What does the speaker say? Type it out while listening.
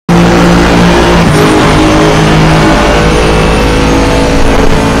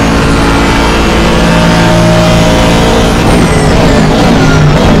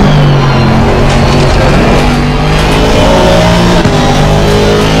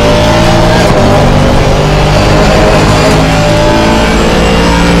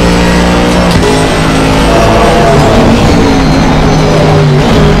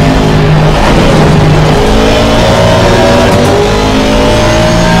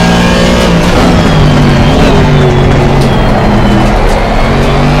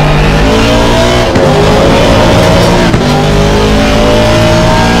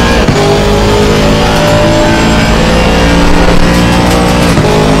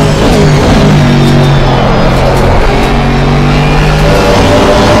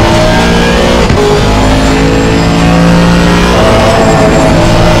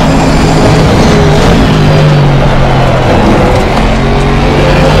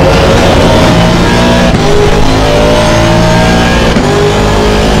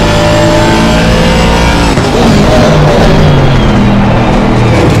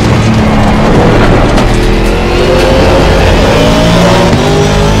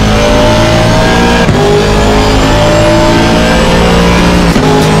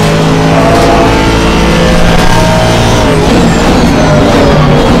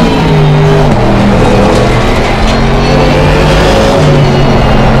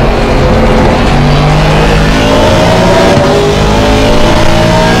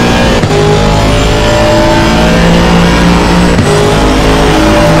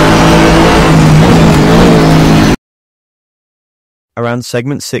Around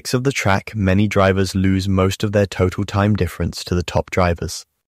segment 6 of the track, many drivers lose most of their total time difference to the top drivers.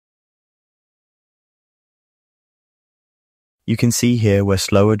 You can see here where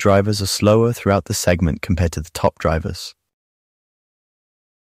slower drivers are slower throughout the segment compared to the top drivers.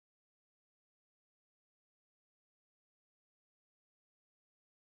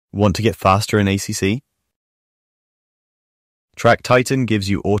 Want to get faster in ACC? Track Titan gives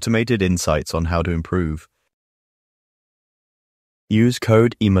you automated insights on how to improve. Use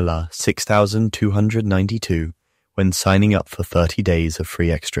code Imola 6292 when signing up for 30 days of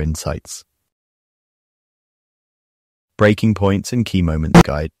free extra insights. Breaking points and key moments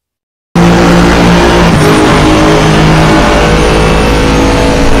guide.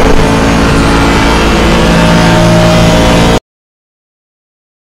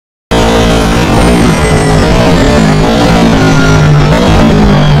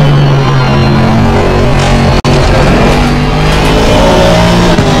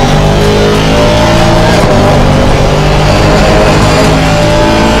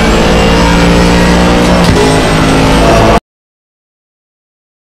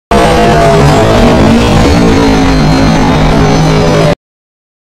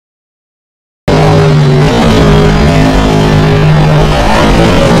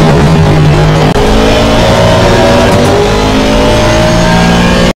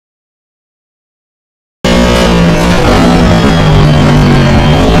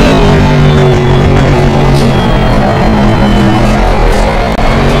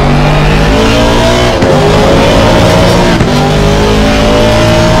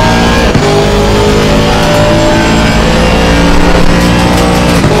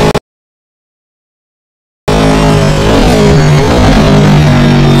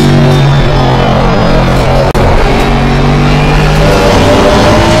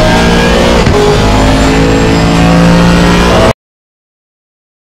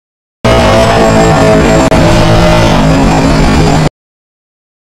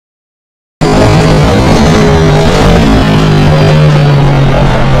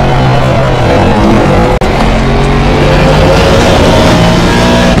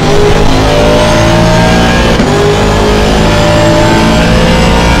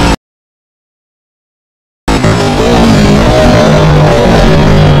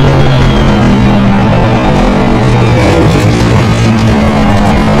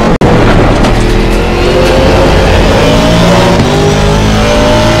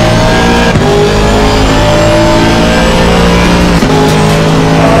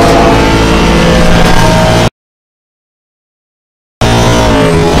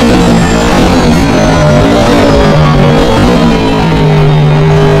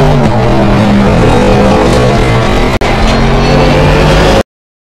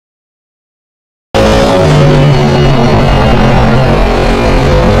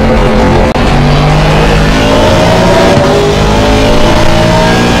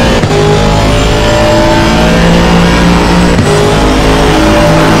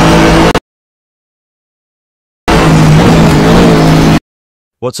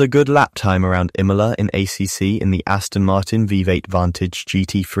 What's a good lap time around Imola in ACC in the Aston Martin V8 Vantage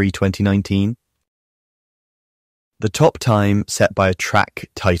GT3 2019? The top time set by a Track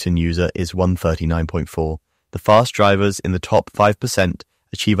Titan user is 1:39.4. The fast drivers in the top 5%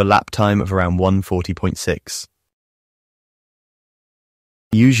 achieve a lap time of around 1:40.6.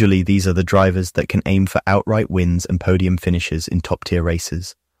 Usually these are the drivers that can aim for outright wins and podium finishes in top-tier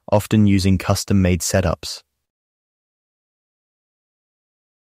races, often using custom-made setups.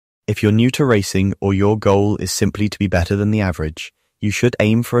 If you're new to racing or your goal is simply to be better than the average, you should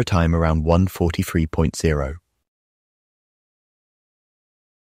aim for a time around 1:43.0.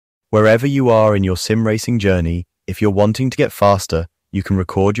 Wherever you are in your sim racing journey, if you're wanting to get faster, you can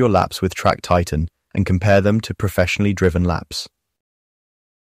record your laps with Track Titan and compare them to professionally driven laps.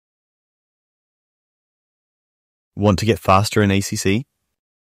 Want to get faster in ACC?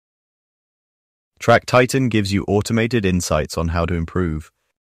 Track Titan gives you automated insights on how to improve.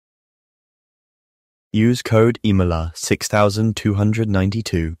 Use code Imola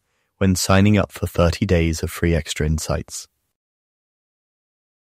 6292 when signing up for 30 days of free extra insights.